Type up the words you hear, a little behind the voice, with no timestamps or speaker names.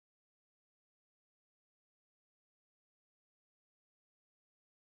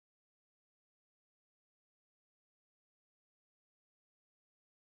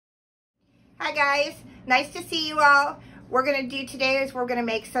Hi guys, nice to see you all. We're gonna do today is we're gonna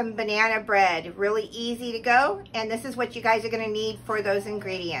make some banana bread. Really easy to go, and this is what you guys are gonna need for those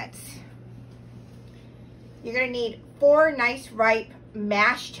ingredients. You're gonna need 4 nice ripe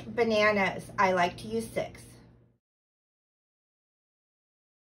mashed bananas. I like to use 6.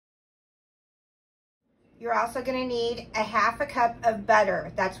 You're also gonna need a 1/2 cup of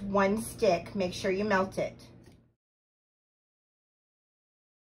butter. That's 1 stick. Make sure you melt it.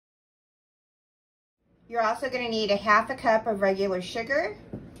 You're also going to need a 1/2 cup of regular sugar,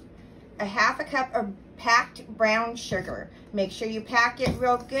 a 1/2 cup of packed brown sugar. Make sure you pack it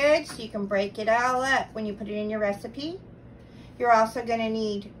real good so you can break it all up when you put it in your recipe. You're also going to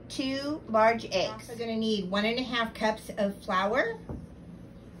need 2 large eggs. You're also going to need 1½ cups of flour,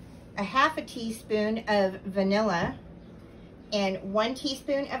 a 1/2 teaspoon of vanilla, and 1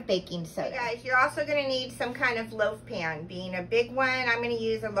 teaspoon of baking soda. Hey guys, you're also gonna need some kind of loaf pan. Being a big one, I'm gonna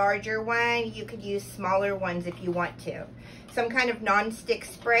use a larger one. You could use smaller ones if you want to. Some kind of non-stick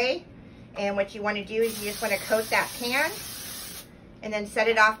spray. And what you wanna do is you just wanna coat that pan and then set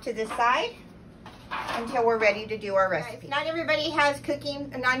it off to the side until we're ready to do our recipe. Not everybody has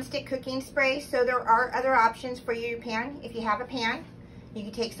a non-stick cooking spray, so there are other options for your pan. If you have a pan, you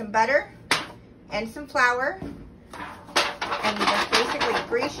can take some butter and some flour, and you just basically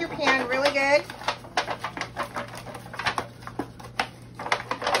grease your pan really good.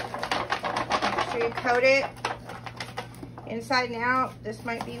 Make sure you coat it inside and out. This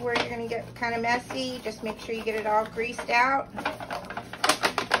might be where you're going to get kind of messy. Just make sure you get it all greased out.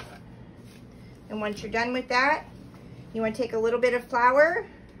 And once you're done with that, you want to take a little bit of flour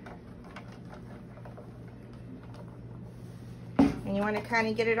and you want to kind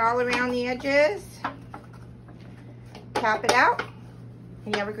of get it all around the edges. Tap it out,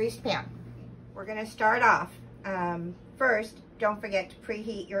 and you have a greased pan. We're gonna start off. First, don't forget to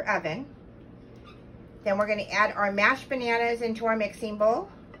preheat your oven. Then we're gonna add our mashed bananas into our mixing bowl.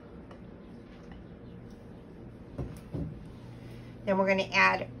 Then we're gonna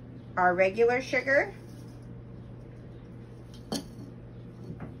add our regular sugar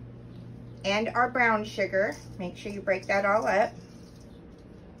and our brown sugar. Make sure you break that all up.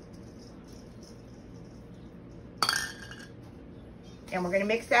 And we're going to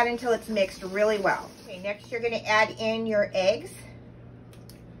mix that until it's mixed really well. Okay, next you're going to add in your eggs.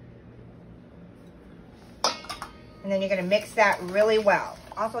 And then you're going to mix that really well.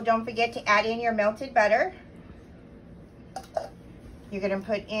 Also, don't forget to add in your melted butter. You're going to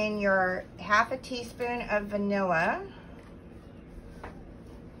put in your 1/2 teaspoon of vanilla.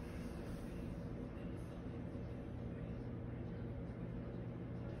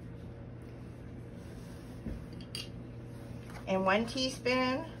 And 1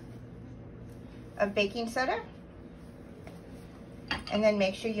 teaspoon of baking soda. And then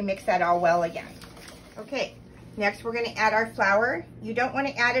make sure you mix that all well again. Okay, next we're gonna add our flour. You don't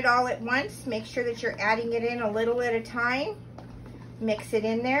wanna add it all at once. Make sure that you're adding it in a little at a time. Mix it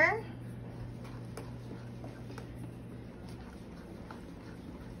in there.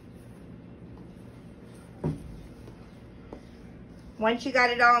 Once you got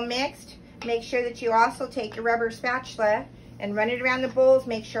it all mixed, make sure that you also take your rubber spatula and run it around the bowls.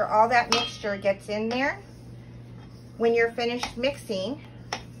 Make sure all that mixture gets in there. When you're finished mixing,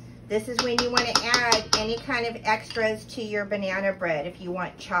 this is when you want to add any kind of extras to your banana bread. If you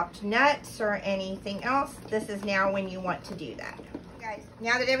want chopped nuts or anything else, this is now when you want to do that. Guys,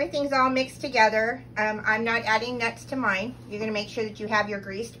 now that everything's all mixed together, I'm not adding nuts to mine. You're going to make sure that you have your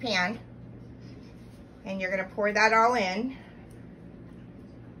greased pan, and you're going to pour that all in.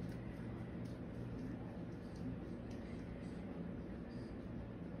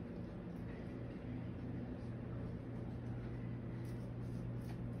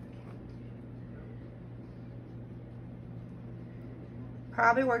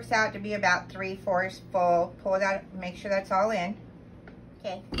 Probably works out to be about 3/4 full. Pull that, make sure that's all in.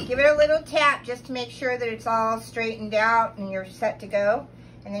 Okay, give it a little tap just to make sure that it's all straightened out and you're set to go.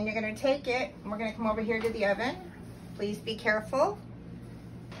 And then you're gonna take it, and we're gonna come over here to the oven. Please be careful.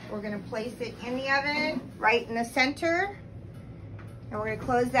 We're gonna place it in the oven, right in the center. And we're gonna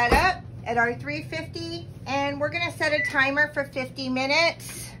close that up at our 350, and we're gonna set a timer for 50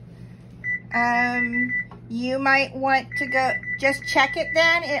 minutes. You might want to go, just check it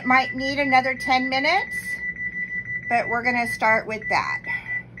then. It might need another 10 minutes, but we're gonna start with that.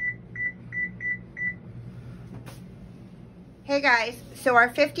 Hey guys, so our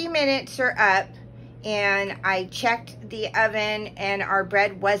 50 minutes are up, and I checked the oven and our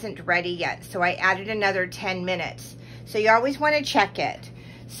bread wasn't ready yet, so I added another 10 minutes. So you always wanna check it.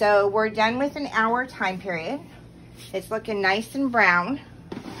 So we're done with an hour time period. It's looking nice and brown.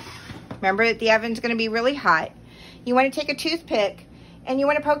 Remember that the oven's gonna be really hot. You wanna take a toothpick and you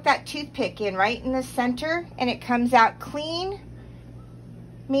wanna poke that toothpick in right in the center, and it comes out clean.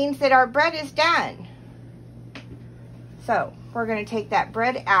 Means that our bread is done. So we're gonna take that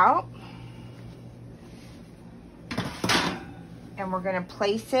bread out and we're gonna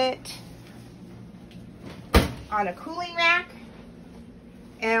place it on a cooling rack,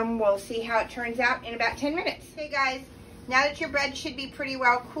 and we'll see how it turns out in about 10 minutes. Okay guys, now that your bread should be pretty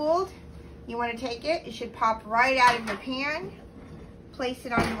well cooled, you wanna take it, it should pop right out of the pan, place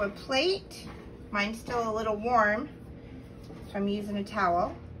it onto a plate. Mine's still a little warm, so I'm using a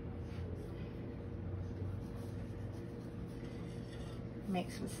towel. Make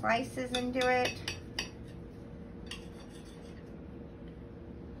some slices into it.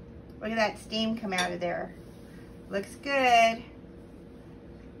 Look at that steam come out of there. Looks good.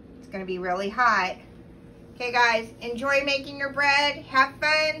 It's gonna be really hot. Okay guys, enjoy making your bread. Have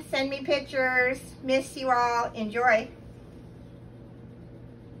fun, send me pictures. Miss you all, enjoy.